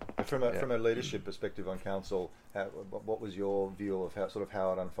from a leadership perspective on council, what was your view of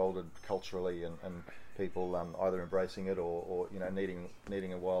how it unfolded culturally and people either embracing it or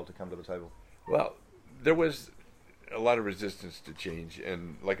needing a while to come to the table? Well, there was a lot of resistance to change,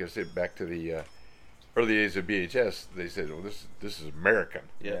 and like I said, back to the early days of BHS, they said, "Well, this is American,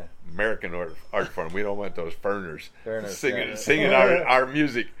 American art form. We don't want those foreigners singing our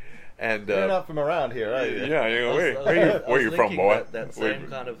music." And you're not from around here, are you? Yeah, where you from, boy? That same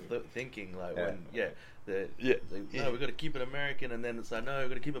kind of thinking, like when no, we've got to keep it American, and then it's like, no, we've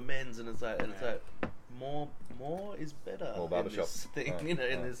got to keep it men's, and it's like more is better. More barbershop thing, in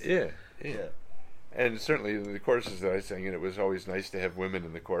this. Yeah. And certainly in the choruses that I sang in, it was always nice to have women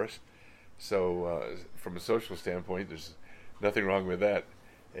in the chorus. So from a social standpoint, there's nothing wrong with that,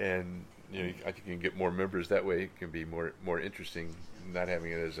 and I think you can get more members that way. It can be more interesting, not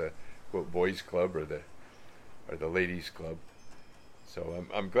having it as a quote boys club or the ladies club. So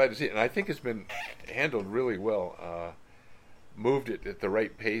I'm glad to see it, and I think it's been handled really well. Moved it at the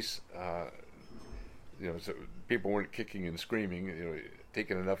right pace, so people weren't kicking and screaming.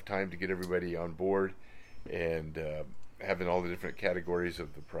 Taking enough time to get everybody on board, and having all the different categories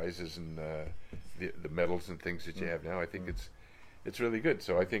of the prizes and the medals and things that you have now. I think it's really good.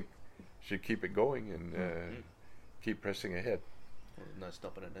 So I think should keep it going and keep pressing ahead. No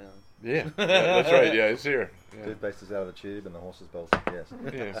stopping it down. Yeah, that's right. Yeah, it's here. Yeah. Toothpaste is out of the tube and the horse is bolted. Yes.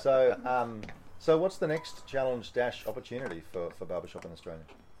 Yeah. So what's the next challenge / opportunity for barbershop in Australia?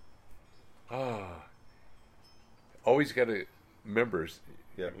 Always got to members.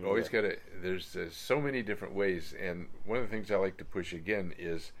 Yeah. Always got to. There's so many different ways, and one of the things I like to push again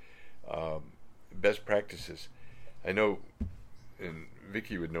is best practices. I know, and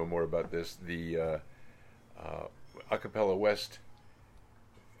Vicky would know more about this. The Acapella West,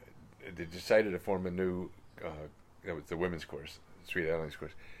 they decided to form a new. That was the women's course, Sweet Islands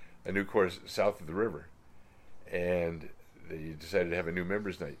course, a new course south of the river, and they decided to have a new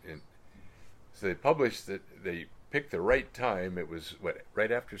members' night. And so they published that they picked the right time. It was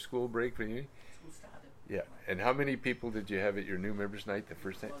right after school break for you. School started. Yeah. And how many people did you have at your new members' night the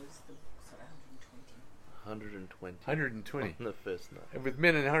first night? 120. 120 on the first night. And with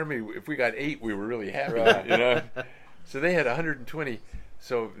Men in Harmony, if we got 8, we were really happy. So they had 120.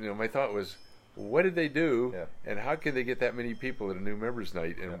 So my thought was, what did they do, and how can they get that many people at a new members'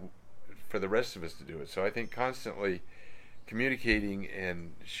 night, and for the rest of us to do it? So I think constantly communicating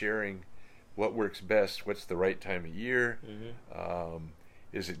and sharing what works best, what's the right time of year,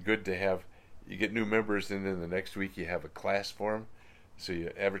 is it good to have, you get new members and then the next week you have a class for them, so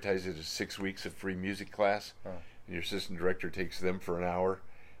you advertise it as 6 weeks of free music class, and your assistant director takes them for an hour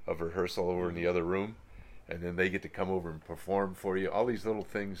of rehearsal over in the other room, and then they get to come over and perform for you. All these little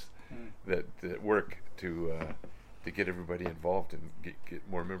things that work to get everybody involved and get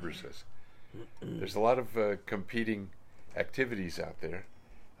more members. There's a lot of competing activities out there,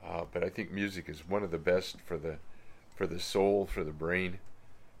 but I think music is one of the best for the soul, for the brain,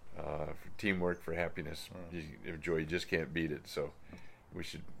 for teamwork, for happiness. Joy, you just can't beat it. So we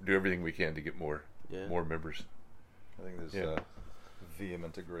should do everything we can to get more members. I think there's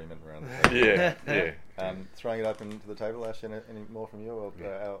vehement agreement around the table. Throwing it open to the table, Ash, any more from you? Or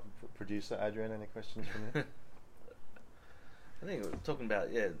our producer, Adrian, any questions from you? I think we're talking about,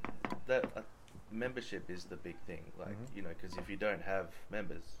 that membership is the big thing. Like, because if you don't have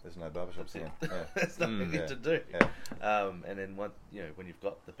members, there's no barbershop scene. There's nothing to do. And then when you've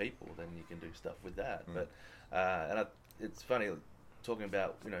got the people, then you can do stuff with that. But it's funny talking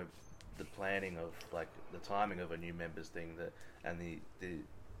about the planning of like the timing of a new members thing and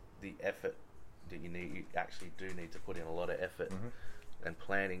the effort that you actually do need to put in a lot of effort and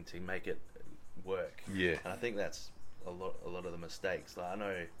planning to make it work. Yeah. And I think that's a lot of the mistakes. Like I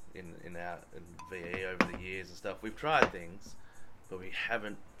know in VE over the years and stuff, we've tried things, but we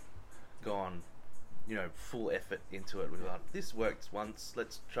haven't gone, full effort into it. We're like, this worked once,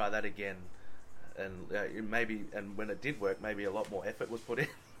 let's try that again. And and when it did work, maybe a lot more effort was put in,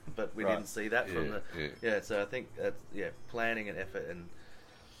 but we didn't see that from the. So I think that's planning and effort and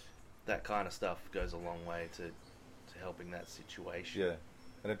that kind of stuff goes a long way to helping that situation. Yeah,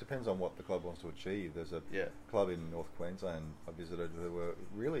 and it depends on what the club wants to achieve. There's a club in North Queensland I visited who were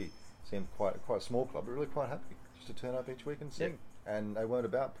really seemed quite a small club, but really quite happy just to turn up each week and sing. And they weren't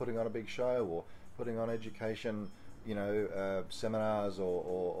about putting on a big show or putting on education, seminars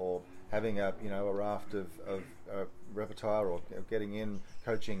or having a raft of repertoire or getting in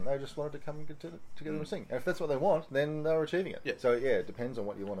coaching. They just wanted to come and get together and sing. And if that's what they want, then they're achieving it. So it depends on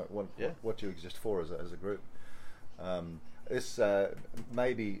what you want what you exist for as a group. This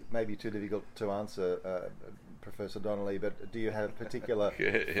may be too difficult to answer, Professor Donnelly, but do you have particular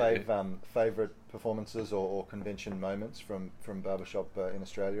favourite performances or convention moments from barbershop in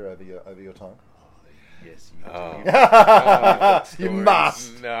Australia over your time? Yes, you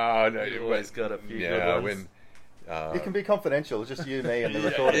must. No, you've always got a few good ones. It can be confidential. It's just you, me, and the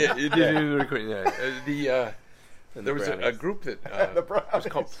recording. You did do the recording. There was a group that was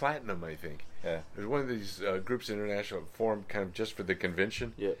called Platinum, I think. Yeah. It was one of these groups international formed kind of just for the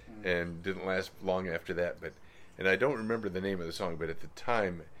convention. Yeah. And didn't last long after that. And I don't remember the name of the song, but at the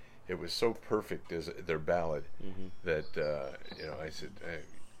time, it was so perfect as their ballad that I said.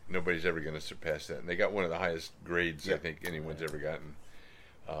 Nobody's ever going to surpass that, and they got one of the highest grades I think anyone's ever gotten.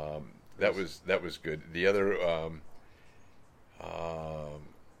 That was good. The other, I'm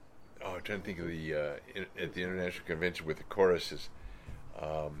trying to think of at the international convention with the choruses.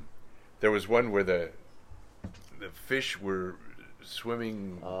 There was one where the fish were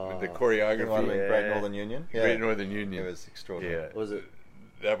swimming with the choreography. Great Northern Union. Great Northern Union. It was extraordinary. Was it?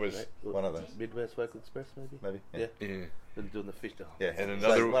 That was one of those. Midwest Vocal Express, maybe. Yeah. Been doing the fish. Yeah, and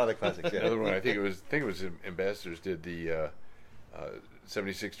another one of the classics. Yeah. Another one. I think it was Ambassadors did the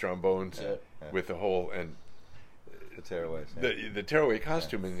 76 trombones with the whole and the tearaways. The tearaway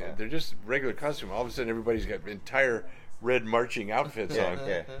costume, and they're just regular costume. All of a sudden, everybody's got entire red marching outfits on.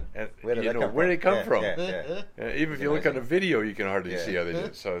 And where did they come from? Even if you look on the video, you can hardly see how they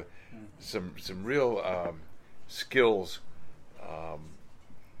did. So, some real skills.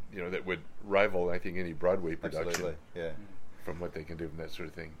 That would rival, I think, any Broadway production. Absolutely, from what they can do and that sort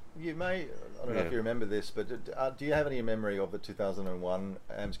of thing. You may, I don't know if you remember this, but do you have any memory of the 2001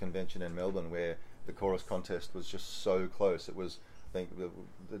 AMS convention in Melbourne where the chorus contest was just so close? It was, I think,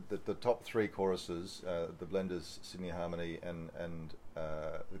 the top three choruses, the Blenders, Sydney Harmony, and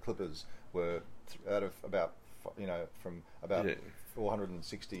the Clippers were out of about, from about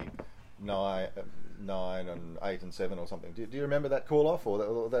 460. 9 and 8 and 7 or something. Do you remember that call off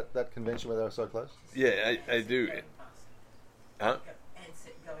or that convention where they were so close? Yeah, I do. Huh?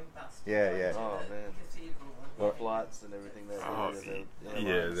 Going bust. Yeah. Oh man. Flights and everything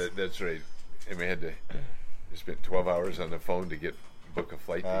there. That's right. And we had to spend 12 hours on the phone to book a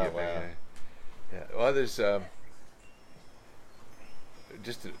flight to get back. Yeah. Well, there's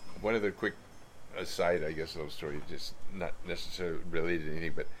just one other quick aside, I guess, of the story, just not necessarily related to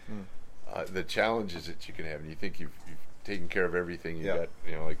anything, but the challenges that you can have, and you think you've taken care of everything. You got,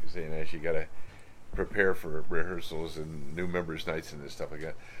 like you say, Nash, you got to prepare for rehearsals and new members' nights and this stuff like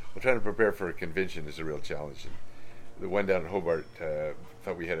that. Well, trying to prepare for a convention is a real challenge. And the one down in Hobart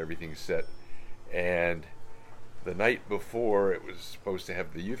thought we had everything set, and the night before it was supposed to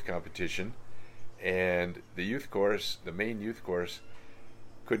have the youth competition, and the youth chorus, the main youth chorus,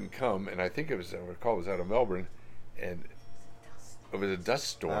 couldn't come, and I think I recall it was out of Melbourne, and it was a dust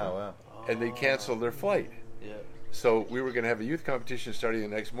storm, and they canceled their flight. Yeah. So we were going to have a youth competition starting the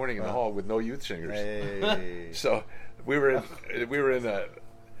next morning in the hall with no youth singers. Hey. So we were in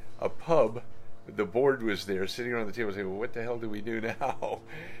a pub. The board was there, sitting around the table, saying, "Well, what the hell do we do now?"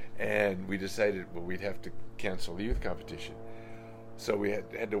 And we decided, well, we'd have to cancel the youth competition. So we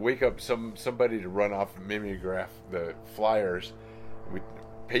had to wake up somebody to run off and mimeograph the flyers. We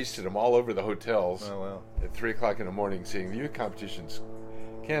pasted them all over the hotels at 3 o'clock in the morning, saying the youth competition's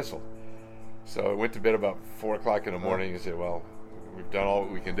canceled. So I went to bed about 4 o'clock in the morning and said, well, we've done all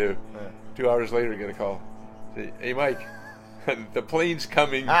we can do. 2 hours later, I get a call. Say, hey, Mike, the plane's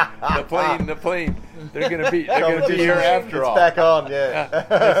coming. The plane. They're going to be here after all. It's back on,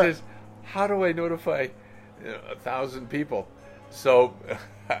 I says, how do I notify 1,000 people? So,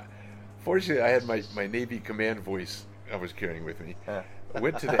 fortunately, I had my Navy command voice I was carrying with me.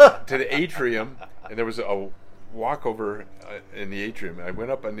 went to the atrium, and there was a walkover in the atrium. And I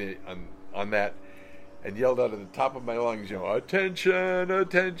went up on that and yelled out at the top of my lungs, attention,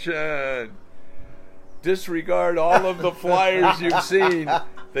 attention. Disregard all of the flyers you've seen.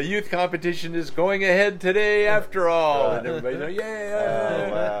 The youth competition is going ahead today after all. And everybody, yeah.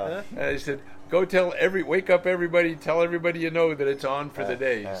 Oh, wow. And I said, go wake up everybody, tell everybody you know that it's on for the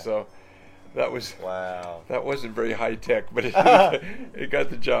day. So that was, that wasn't very high tech, but it got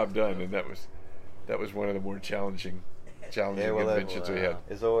the job done. And that was one of the more challenging conventions we had.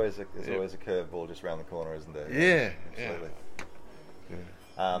 There's always a curveball just around the corner, isn't there? Yeah. Absolutely.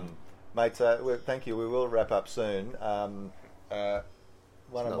 Yeah. Mate, thank you. We will wrap up soon.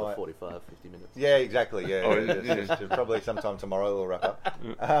 One of my 45, 50 minutes. Yeah, exactly. Yeah, Oh, probably sometime tomorrow we'll wrap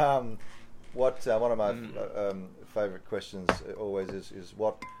up. One of my favourite questions always is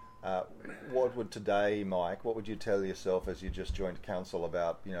what would today, Mike? What would you tell yourself as you just joined council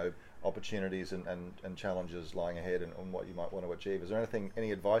about opportunities and challenges lying ahead and what you might want to achieve? Is there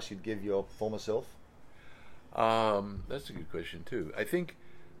any advice you'd give your former self? That's a good question too. I think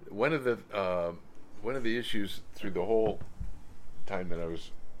one of the issues through the whole time that I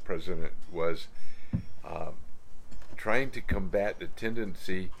was president was trying to combat the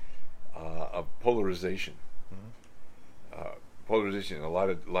tendency of polarization. Mm-hmm. Polarization in a lot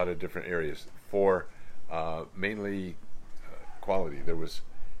of different areas for mainly quality. There was,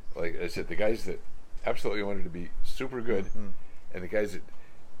 like I said, the guys that absolutely wanted to be super good, and the guys that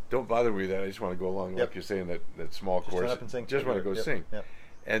don't bother me with that. I just want to go along, like you're saying, that small course. Turn up and sing. Just want to go sing. Yep.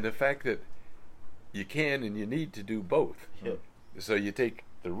 And the fact that you can and you need to do both. Yep. So you take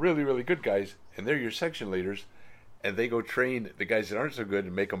the really, really good guys, and they're your section leaders, and they go train the guys that aren't so good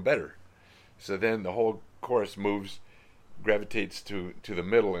and make them better. So then the whole chorus gravitates to the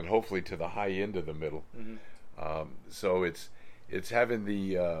middle, and hopefully to the high end of the middle. Mm-hmm. So it's having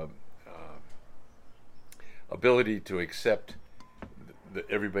the ability to accept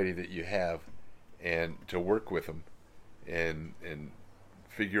everybody that you have, and to work with them, and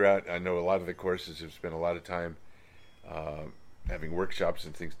figure out. I know a lot of the courses have spent a lot of time having workshops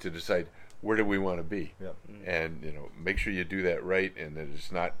and things to decide where do we want to be, and make sure you do that right, and that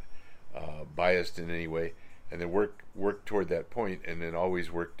it's not biased in any way, and then work toward that point, and then always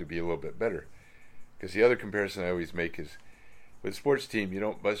work to be a little bit better. Because the other comparison I always make is with a sports team, you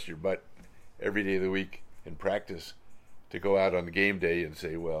don't bust your butt every day of the week in practice to go out on the game day and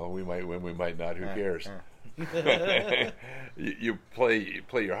say, well, we might win, we might not, who cares? You play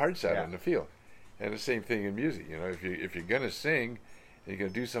your hearts out on the field. And the same thing in music. If you're going to sing and you're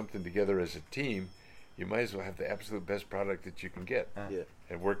going to do something together as a team, you might as well have the absolute best product that you can get,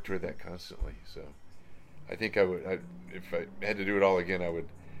 and work toward that constantly. So I think if I had to do it all again, I would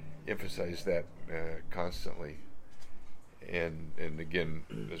emphasize that constantly. And again,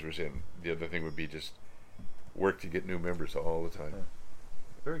 as we're saying, the other thing would be just work to get new members all the time.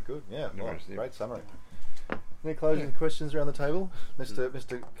 Very good. Yeah, great summary. Any closing Yeah. questions around the table,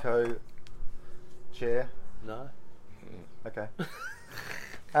 Mr. Co-Chair? No. Okay.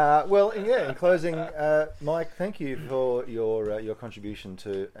 Well, yeah. In closing, Mike, thank you for your contribution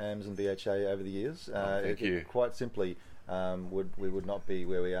to AMS and VHA over the years. Thank you. Quite simply, we would not be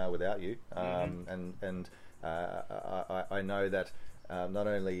where we are without you. And I know that not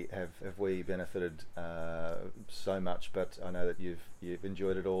only have we benefited so much, but I know that you've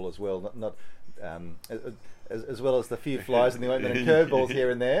enjoyed it all as well. Not as well as the few flies in the ointment and curveballs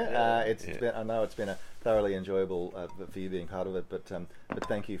here and there. I know it's been a thoroughly enjoyable for you being part of it. But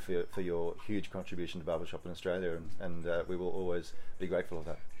thank you for your huge contribution to barbershop in Australia, and we will always be grateful of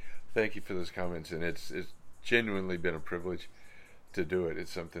that. Thank you for those comments, and it's genuinely been a privilege to do it.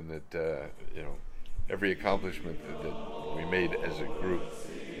 It's something that every accomplishment that we made as a group,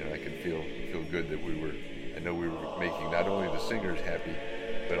 I can feel good that I know we were making not only the singers happy,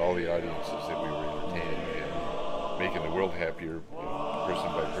 but all the audiences that we were entertaining, and making the world happier,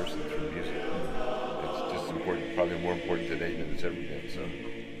 person by person through music. It's just important, probably more important today than it's ever been. So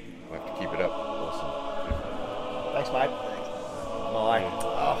we'll have to keep it up. Awesome. Thanks, mate. Thanks. Bye.